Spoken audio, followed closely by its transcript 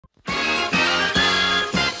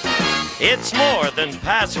It's more than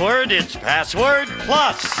password, it's password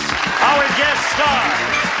plus. Our guest stars,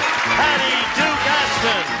 Patty Duke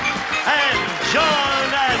Astin and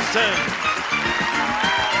John Astin.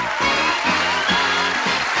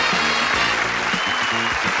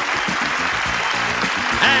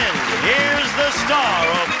 And here's the star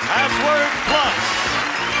of Password Plus,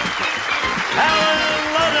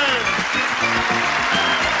 Ludden.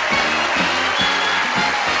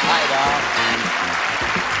 Hi, Doc.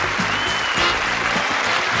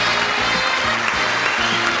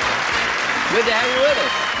 Good to have you with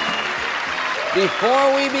us.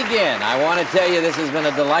 Before we begin, I want to tell you this has been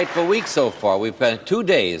a delightful week so far. We've had 2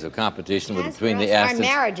 days of competition between the Astins. Our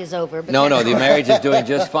marriage is over. But No, the marriage is doing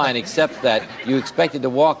just fine, except that you expected to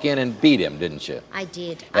walk in and beat him, didn't you? I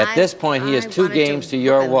did. At this point, he is 2 games to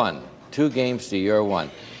your 1. 2 games to your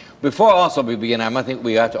 1. Before also we begin, I think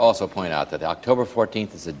we have to also point out that October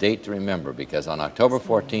 14th is a date to remember, because on October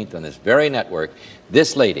 14th on this very network,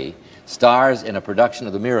 this lady stars in a production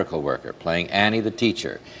of The Miracle Worker, playing Annie the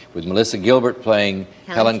teacher, with Melissa Gilbert playing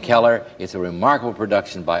Helen Keller. It's a remarkable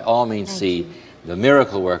production. By all means, see The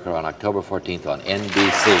Miracle Worker on October 14th on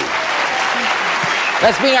NBC.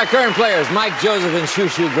 Let's meet our current players, Mike Joseph and Shoo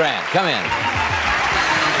Shoo Grant. Come in.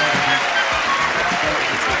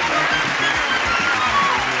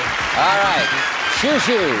 All right, Shoo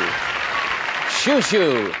Shoo. Shoo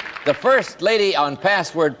Shoo. The first lady on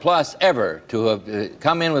Password Plus ever to have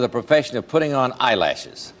come in with a profession of putting on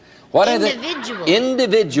eyelashes. What Individual. are the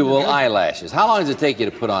individual eyelashes? How long does it take you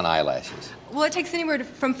to put on eyelashes? Well, it takes anywhere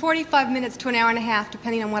from 45 minutes to an hour and a half,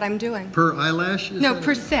 depending on what I'm doing. Per eyelash? No,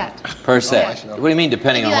 per set. Per set. What do you mean,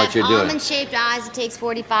 depending on what you're doing? If you have almond-shaped eyes, it takes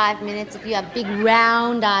 45 minutes. If you have big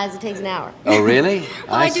round eyes, it takes an hour. Oh, really?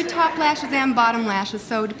 Well, I do top lashes and bottom lashes,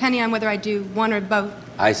 so depending on whether I do one or both.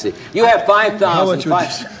 I see. You have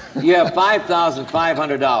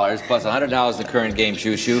 $5,500 plus $100 the current game,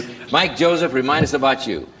 Shoo Shoo. Mike Joseph, remind us about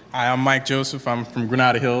you. Hi, I'm Mike Joseph. I'm from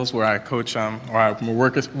Granada Hills, where I coach, or I'm a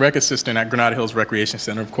rec assistant at Granada Hills Recreation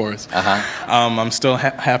Center, of course. I'm still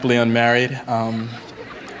happily unmarried.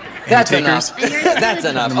 That's enough. That's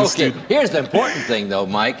enough. Okay, here's the important thing, though,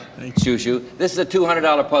 Mike, Shoo Shoo. This is a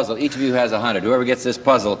 $200 puzzle. Each of you has 100. Whoever gets this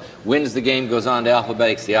puzzle wins the game, goes on to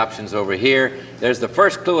alphabetics. The option's over here. There's the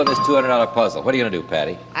first clue on this $200 puzzle. What are you going to do,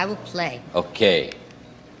 Patty? I will play. Okay.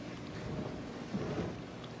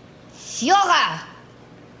 Führer.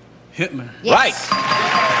 Hitler. Yes. Right.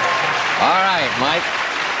 All right, Mike.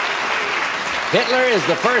 Hitler is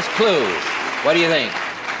the first clue. What do you think?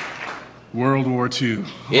 World War II.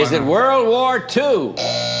 Is it World War II?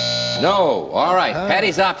 No. All right.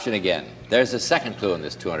 Patty's option again. There's a second clue in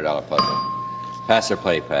this $200 puzzle. Pass or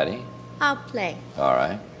play, Patty? I'll play. All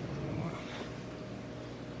right.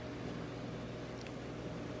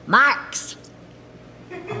 Marx.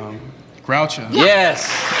 Groucho. Yes.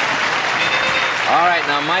 All right,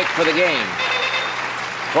 now, Mike, for the game.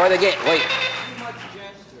 For the game. Wait. Too much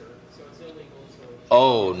gesture, so it's illegal.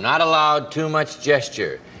 Oh, not allowed too much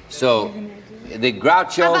gesture. So, the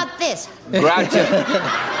Groucho... How about this? Groucho...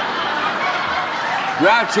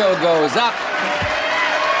 Groucho goes up.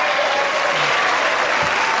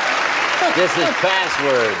 This is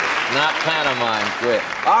password, not pantomime quit.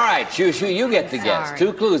 All right, Shoo Shoo, you get the guess.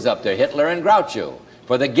 2 clues up there, Hitler and Groucho.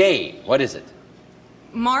 For the game, what is it?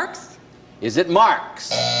 Marx? Is it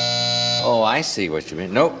Marx? Oh, I see what you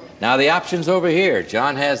mean. Nope. Now the option's over here.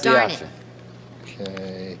 John has the option.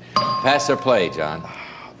 Okay. Pass or play, John?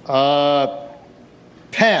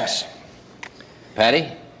 Pass.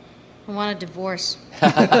 Patty? I want a divorce.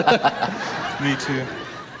 Me too.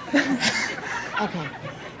 Okay.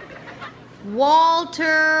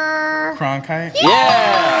 Walter. Cronkite.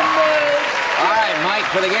 Yeah! All right, Mike,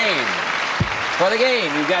 for the game. For the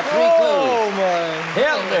game, you've got 3 clues. Oh, my.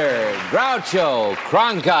 Hitler, Groucho,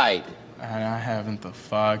 Cronkite. And I haven't the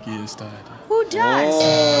foggiest idea. Who does?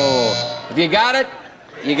 Oh. If you got it,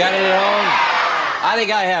 you got it at home? I think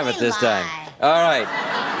I have it this time. All right.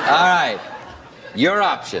 All right. Your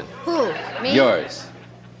option. Who? Me? Yours.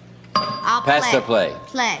 I'll Pass play. or play?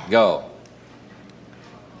 Play. Go.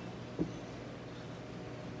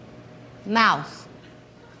 Mouth.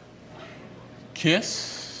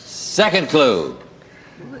 Kiss. Second clue.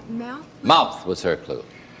 Mouth? Mouth was her clue.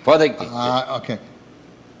 For the... Okay.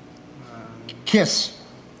 Kiss.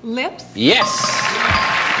 Lips? Yes!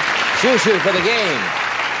 Shoo Shoo for the game.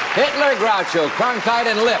 Hitler, Groucho, Cronkite,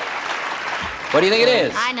 and Lip. What do you think it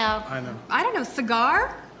is? I know. I don't know.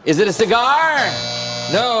 Cigar? Is it a cigar?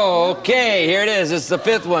 No. Okay, here it is. It's the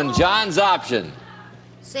 5th one. John's option.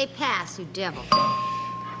 Say pass, you devil.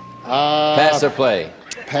 Pass or play?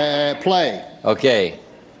 Play. Okay.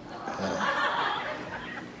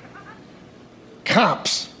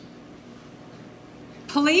 Cops.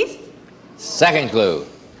 Police? Second clue.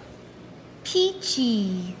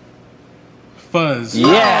 Peachy. Fuzz.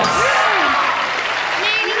 Yes.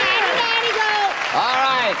 Nanny, nanny, nanny, go. All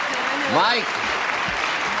right, Mike.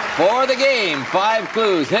 For the game, 5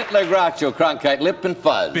 clues. Hitler, Groucho, Cronkite, Lip, and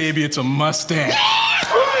Fuzz. Baby, it's a mustache.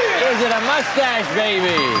 Is it a mustache, baby?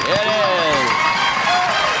 It is.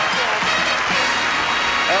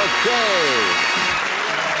 Okay.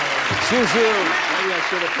 Shushu,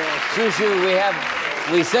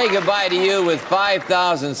 we say goodbye to you with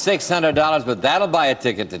 $5,600, but that'll buy a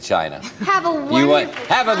ticket to China. Have a wonderful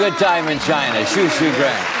Have a good time in China. Shushu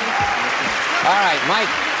Grant. All right, Mike,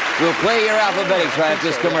 we'll play your alphabetics right after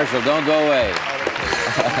this commercial. Don't go away.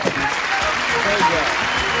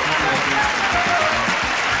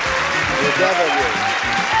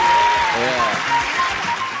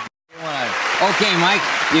 Yeah. Okay, Mike,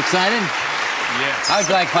 you excited? Yes. How'd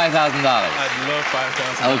you like $5,000? I'd love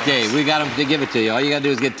 $5,000. Okay, we got them to give it to you. All you got to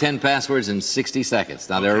do is get 10 passwords in 60 seconds.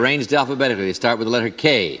 Now, they're arranged alphabetically. They start with the letter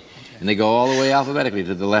K, and they go all the way alphabetically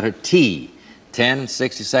to the letter T. 10,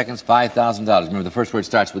 60 seconds, $5,000. Remember, the first word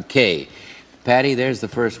starts with K. Patty, there's the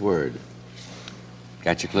first word.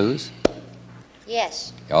 Got your clues?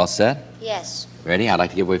 Yes. You all set? Yes. Ready? I'd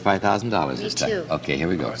like to give away $5,000 this time. too. Okay, here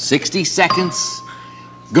we go. 60 seconds.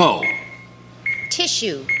 Go.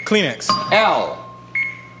 Tissue. Kleenex. L.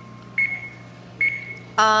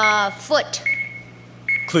 Foot.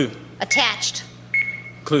 Clue. Attached.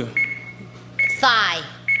 Clue. Thigh.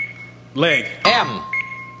 Leg. M.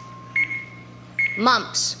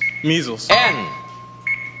 Mumps. Measles. N.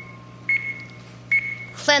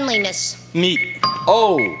 Cleanliness. Neat.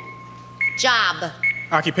 O. Job.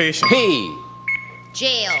 Occupation. P.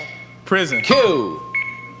 Jail. Prison. Q.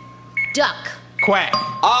 Duck. Quack.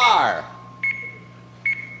 R.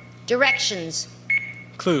 Directions.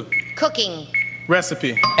 Clue. Cooking.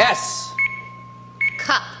 Recipe. S.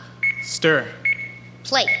 Cup. Stir.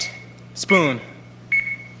 Plate. Spoon.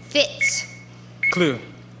 Fits. Clue.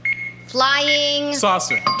 Flying.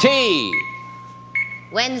 Saucer. T.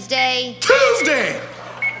 Wednesday. Tuesday.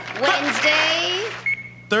 Wednesday.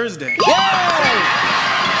 Thursday. Yay!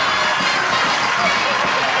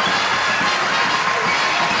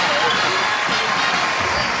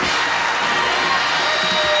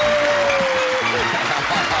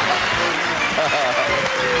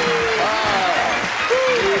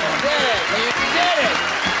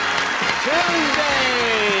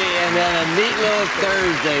 A neat little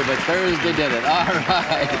Thursday, but Thursday did it. All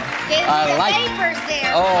right. Papers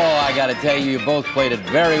there. Oh, I got to tell you, you both played it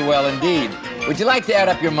very well indeed. Would you like to add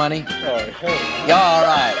up your money? All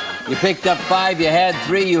right. You picked up 5, you had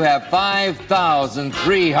 3, you have $5,300. Thank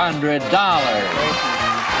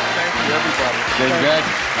you, everybody. Good, good.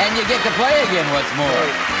 And you get to play again, what's more.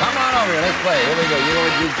 Come on over here, let's play. Here we go. You're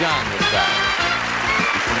going to do John this time.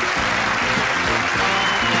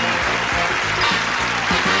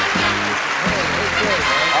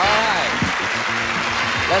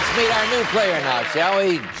 Let's meet our new player now, shall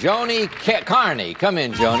we? Joni Carney. Come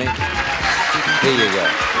in, Joni. Here you go.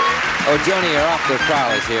 Oh, Joni, you're off the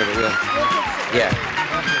trolleys here, but we'll... Yeah.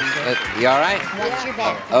 You all right? What's your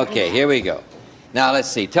bet? Okay, here we go. Now, let's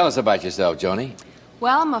see. Tell us about yourself, Joni.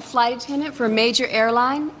 Well, I'm a flight attendant for a major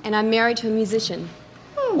airline, and I'm married to a musician.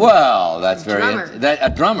 Well, that's very... Drummer. A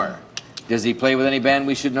drummer. Does he play with any band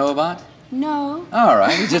we should know about? No. All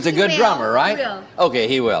right. He's just a good He will. drummer, right? He will. Okay,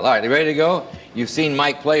 he will. All right, you ready to go? You've seen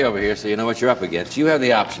Mike play over here, so you know what you're up against. You have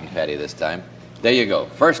the option, Patty, this time. There you go.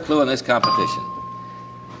 First clue in this competition.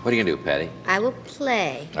 What are you going to do, Patty? I will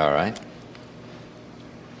play. All right.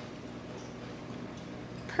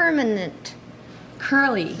 Permanent.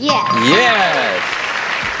 Curly. Yes. Yes!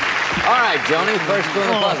 All right, Joni, first clue in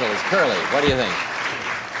the puzzle is Curly. What do you think?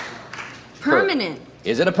 Permanent.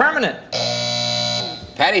 Is it a permanent?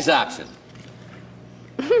 Patty's option.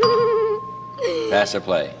 Pass or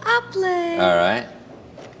play? I'll play. All right.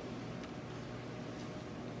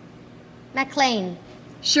 McLean.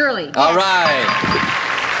 Shirley. All right.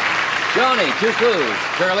 Joni, 2 clues.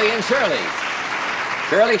 Curly and Shirley.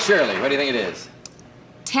 Curly, Shirley. What do you think it is?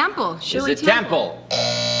 Temple. Shirley Is it Temple?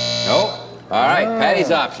 Nope. All right,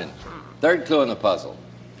 Patty's option. Third clue in the puzzle.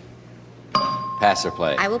 Pass or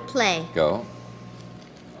play? I will play. Go.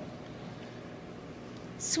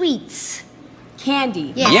 Sweets.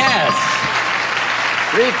 Candy. Yes. Yes!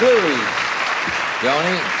 3 clues.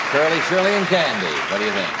 Joni, Curly, Shirley, and Candy. What do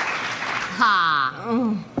you think? Ha.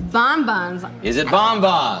 Bonbons. Is it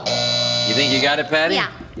bonbon? You think you got it, Patty? Yeah.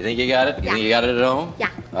 You think you got it? You Yeah. think you got it at home? Yeah.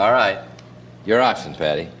 All right. Your option,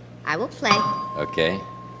 Patty. I will play. Okay.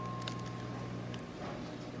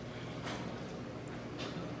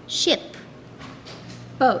 Ship.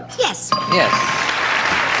 Boat. Yes. Yes.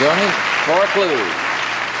 Joni, 4 clues.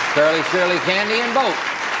 Curly, Shirley, Candy, and boat.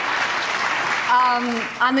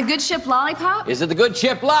 On the good ship Lollipop? Is it the good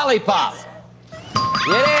ship Lollipop? It is.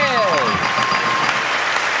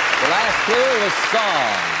 The last clue was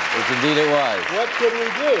song, which indeed it was. What could we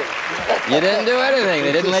do? You didn't do anything.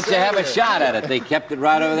 They didn't let you have a shot at it. They kept it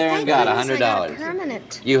right over there and got Thank goodness I got a $100.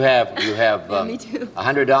 permanent. You have me too.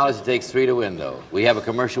 $100. It takes 3 to win, though. We have a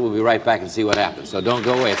commercial. We'll be right back and see what happens. So don't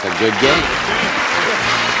go away. It's a good game.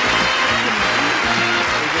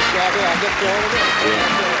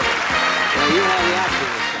 Well, you have the option.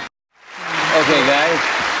 Okay, guys.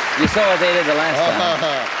 You saw what they did the last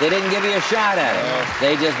time. They didn't give you a shot at it.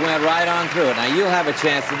 They just went right on through it. Now, you'll have a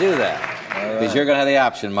chance to do that. Because you're going to have the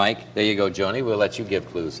option, Mike. There you go, Joni. We'll let you give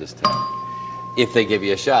clues this time. If they give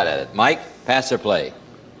you a shot at it. Mike, pass or play?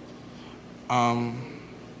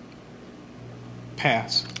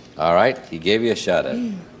 Pass. All right. He gave you a shot at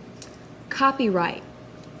it. Copyright.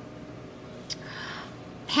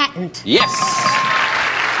 Patent. Yes!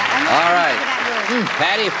 All right. That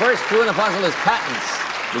Patty, first clue in the puzzle is patents.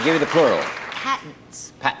 We give you the plural. word.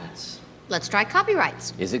 Patents. Patents. Let's try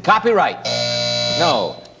copyrights. Is it copyright?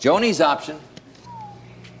 No. Joni's option.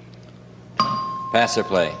 Pass or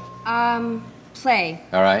play? Play.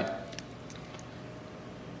 All right.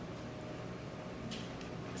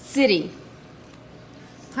 City.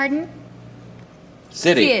 Pardon?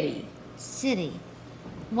 City. City. City.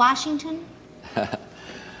 Washington?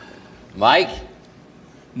 Mike?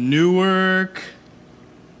 Newark.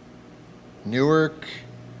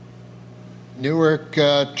 Newark,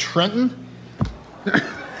 Trenton?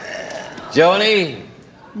 Joni?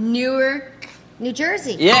 Newark. New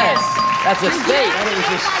Jersey. Yes. That's a state. You You got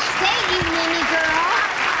threw state, it. you Mimi girl.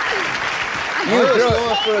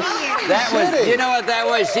 That was, you know what that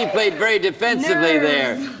was? She played very defensively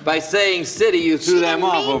there. By saying city, you threw She them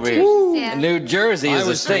didn't off mean over to. here. Yeah. New Jersey is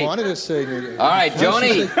a state. I wanted to say New Jersey. All right,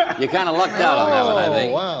 Joni, you kind of lucked out on that one, I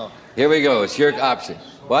think. Oh, wow. Here we go. It's your option.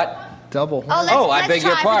 What? Double. Oh, let's, Oh, I let's beg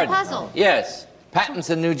your try for the pardon. puzzle. Yes. Patents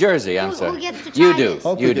in New Jersey, I'm Who sorry. gets to You try do. this?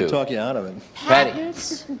 Hope You we do. could talk you out of it. Patty.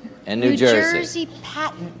 Patents. And New Jersey.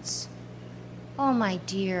 patents. Oh, my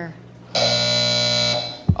dear.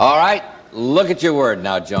 All right. Look at your word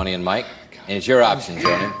now, Joni and Mike. And it's your option,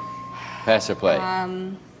 Joni. Pass or play?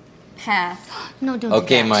 Pass. No, don't do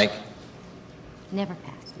Okay, that. Mike. Never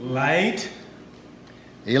pass. Light.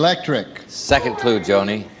 Electric. Second clue,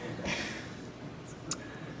 Joni.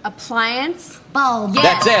 Appliance. Bulb. Yes.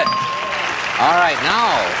 That's it. All right,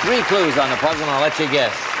 now, 3 clues on the puzzle, and I'll let you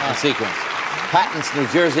guess in sequence. Patents, New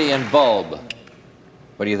Jersey, and bulb.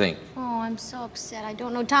 What do you think? Oh, I'm so upset. I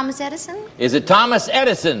don't know Thomas Edison. Is it Thomas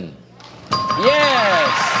Edison?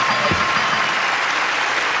 Yes!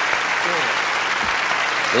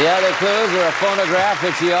 The other clues are a phonograph,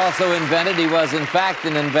 which he also invented. He was, in fact,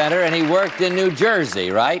 an inventor, and he worked in New Jersey,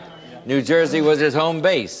 right? New Jersey was his home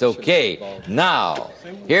base. Okay, now,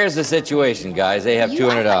 here's the situation, guys. They have I thought you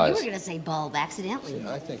were $200. going to say bulb accidentally.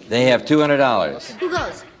 I think They have $200. Who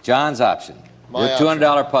goes? John's option. My Your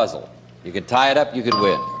 $200 puzzle. You can tie it up, you could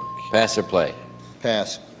win. Pass or play?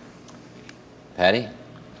 pass. Patty?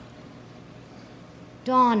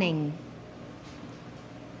 Dawning.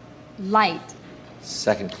 Light.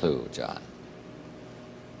 Second clue, John.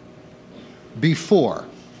 Before.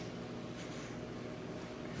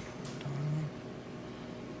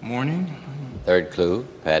 Morning. Third clue,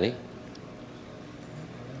 Patty.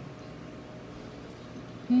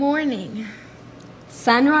 Morning.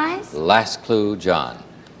 Sunrise. Last clue, John.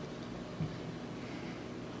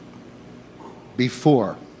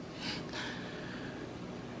 Before.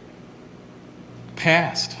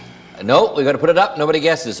 Past. No, we're going to put it up. Nobody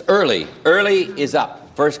guesses. Early. Early is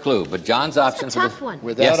up. First clue. But John's option That's a tough one.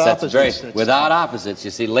 Without yes, that's opposites. very. That's- Without opposites. You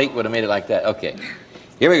see, late would have made it like that. Okay.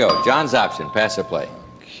 Here we go. John's option. Pass or play?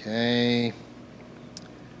 Okay.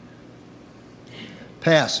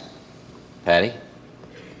 Pass. Patty?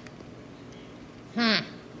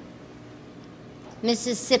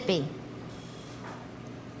 Mississippi.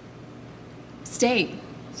 State.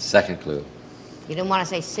 Second clue. You didn't want to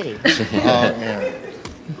say city. Yeah.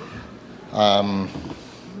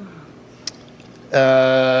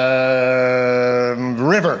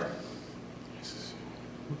 River.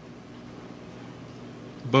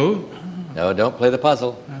 Boat. No, don't play the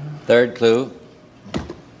puzzle. Third clue.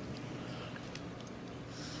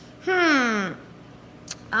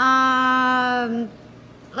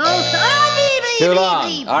 Too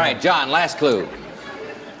long. All right, John, last clue.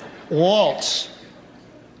 Waltz.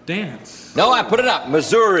 Dance. No, I put it up.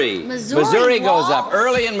 Missouri. Missouri Missouri goes up. waltz?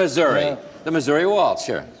 Early in Missouri. The Missouri Waltz,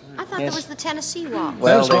 sure. I thought that was the Tennessee Waltz.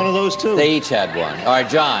 Well, That's one of those two. They each had one. All right,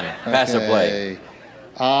 John, pass or play.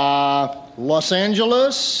 Los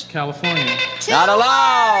Angeles. California. Not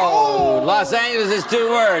allowed. Los Angeles is 2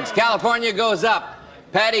 words. California goes up.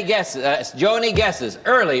 Patty guesses. Joni guesses.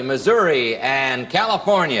 Early, Missouri, and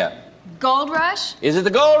California. Gold Rush? Is it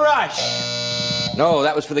the Gold Rush? No,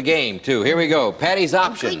 that was for the game, too. Here we go. Patty's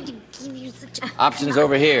option. Options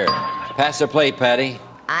over here. Pass or play, Patty?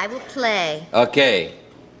 I will play. Okay.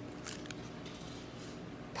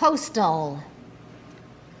 Postal.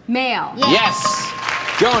 Mail. Yes.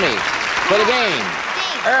 Joni, for the game.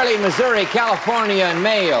 Early, Missouri, California, and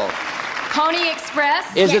mail. Pony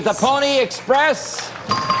Express? Is it the Pony Express?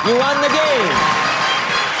 You won the game.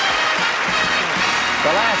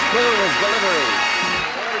 The last clue was delivery.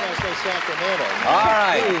 All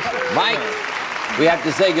right. Mike, we have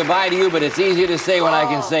to say goodbye to you, but it's easier to say when I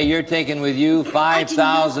can say you're taking with you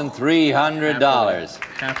 $5,300.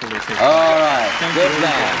 Happily take it. All right. Good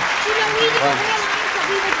man. You know, we didn't realize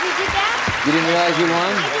that we did that. You didn't realize you won? I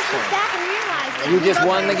just looked back and realized that You just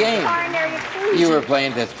won the game. game. You were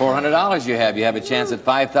playing, that's $400 you have. You have a chance at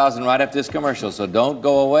 $5,000 right after this commercial, so don't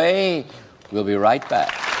go away. We'll be right back.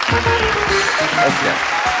 Let's go.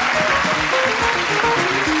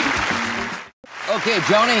 Okay,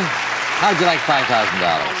 Joni, how'd you like $5,000? I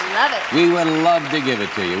love it. We would love to give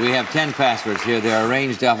it to you. We have 10 passwords here. They're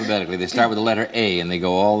arranged alphabetically. They start with the letter A, and they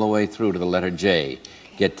go all the way through to the letter J.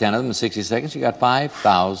 Get 10 of them in 60 seconds, you got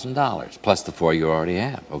 $5,000, plus the 4 you already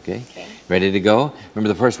have, okay? Ready to go? Remember,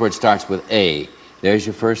 the first word starts with A. There's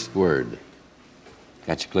your first word.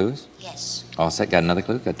 Got your clues? Yes. All set? Got another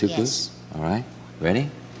clue? Got 2 Yes. clues? All right. Ready?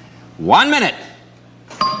 1 minute.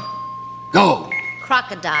 Go.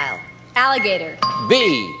 Crocodile. Alligator.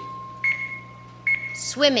 B.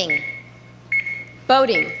 Swimming.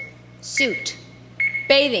 Boating. Suit.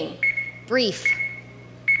 Bathing. Brief.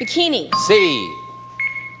 Bikini. C.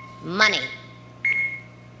 Money.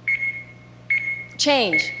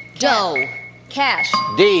 Change. Dough. Cash.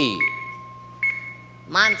 D.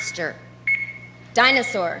 Monster.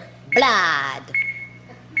 Dinosaur. Blood.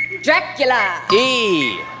 Dracula.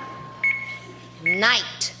 E.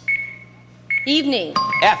 Night. Evening.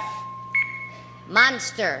 F.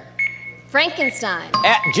 Monster. Frankenstein.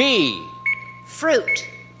 G. Fruit.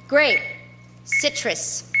 Grape.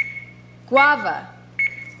 Citrus. Guava.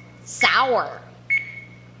 Sour.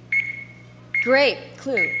 Grape.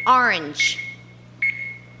 Clue. Orange.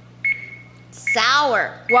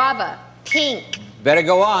 Sour. Guava. Pink. Better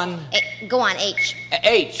go on. Go on, H.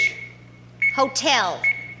 H. Hotel.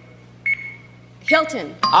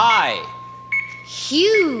 Hilton. I.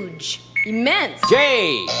 Huge. Immense.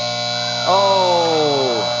 J.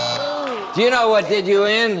 Oh. Do you know what did you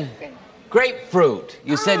in? Grapefruit.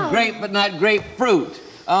 You said grape, but not grapefruit.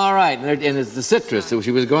 All right, and it's the citrus that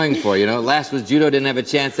she was going for, you know. Last was judo, didn't have a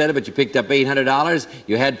chance at it, but you picked up $800.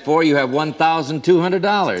 You had 4, you have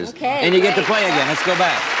 $1,200. Okay, and you get to great. play again. Let's go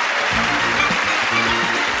back.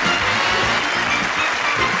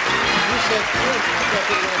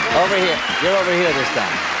 Over here. You're over here this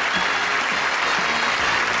time.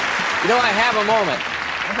 You know, I have a moment.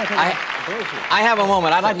 I have a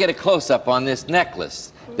moment. I'd like to get a close-up on this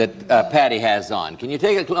necklace that Patty has on. Can you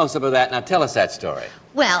take a close-up of that? Now, tell us that story.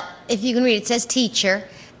 Well, if you can read, it says teacher.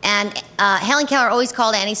 And Helen Keller always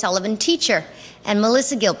called Annie Sullivan teacher. And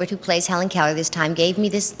Melissa Gilbert, who plays Helen Keller this time, gave me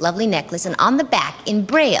this lovely necklace. And on the back, in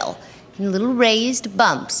Braille, in little raised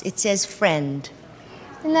bumps, it says friend.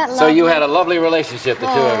 Isn't that lovely? So you had a lovely relationship, the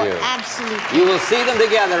two of you. Absolutely. You will see them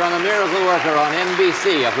together on The Miracle Worker on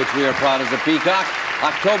NBC, of which we are proud as a peacock,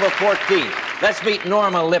 October 14th. Let's meet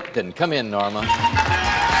Norma Lipton. Come in, Norma.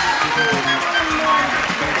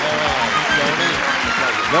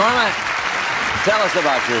 Norma, tell us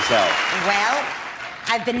about yourself. Well,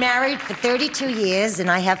 I've been married for 32 years, and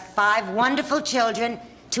I have 5 wonderful children,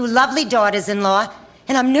 2 lovely daughters-in-law,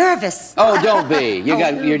 and I'm nervous. Oh, don't be.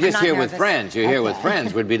 You're just not here with nervous. friends. You're here with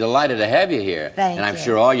friends. We'd be delighted to have you here. Thank and I'm you.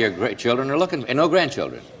 sure all your great children are looking, and no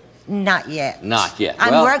grandchildren. Not yet. Not yet.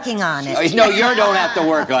 I'm Well, working on it. No, you don't have to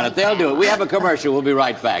work on it. They'll do it. We have a commercial. We'll be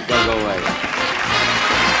right back. Don't go away.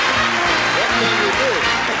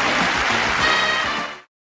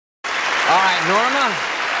 All right, Norma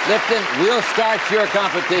Lipton, we'll start your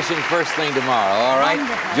competition first thing tomorrow, all right?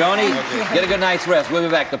 Joni, get a good night's rest. We'll be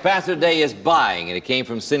back. The password today is buying, and it came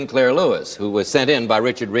from Sinclair Lewis, who was sent in by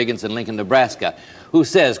Richard Riggins in Lincoln, Nebraska, who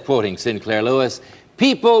says, quoting Sinclair Lewis,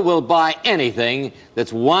 "People will buy anything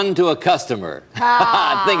that's won to a customer."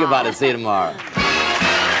 Think about it. See you tomorrow.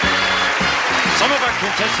 Some of our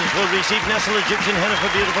contestants will receive Nestle Egyptian Henna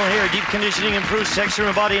for beautiful hair. Deep conditioning improves texture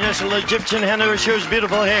and body. Nestle Egyptian Henna assures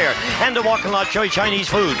beautiful hair. And a walk in La Choy Chinese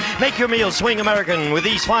food. Make your meal swing American with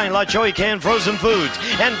these fine La Choy canned frozen foods.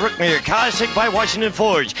 And Brookmere Classic by Washington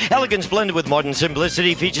Forge. Elegance blended with modern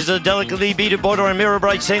simplicity. Features a delicately beaded border and mirror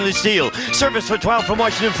bright stainless steel. Service for 12 from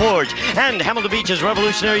Washington Forge. And Hamilton Beach's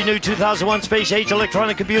revolutionary new 2001 Space Age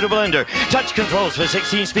electronic computer blender. Touch controls for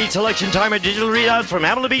 16-speed selection timer. Digital readouts from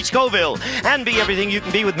Hamilton Beach, Scoville. And be everything you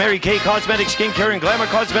can be with Mary Kay Cosmetics, Skincare, and Glamour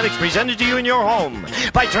Cosmetics presented to you in your home.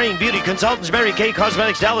 By trained beauty consultants, Mary Kay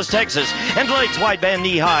Cosmetics, Dallas, Texas. And legs wide band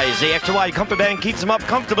knee highs. The extra wide comfort band keeps them up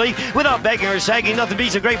comfortably without begging or sagging. Nothing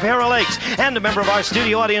beats a great pair of legs. And a member of our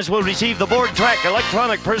studio audience will receive the Board Track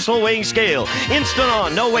electronic personal weighing scale. Instant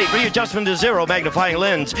on, no wait, readjustment to zero magnifying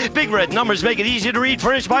lens. Big red numbers make it easy to read,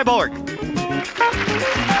 furnished by Borg.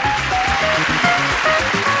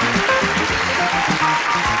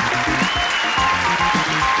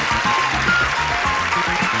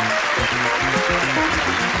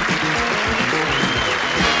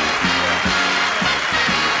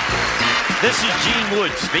 This is Gene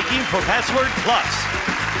Wood speaking for Password Plus,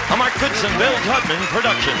 a Mark Goodson, Bill Tubman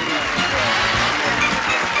production.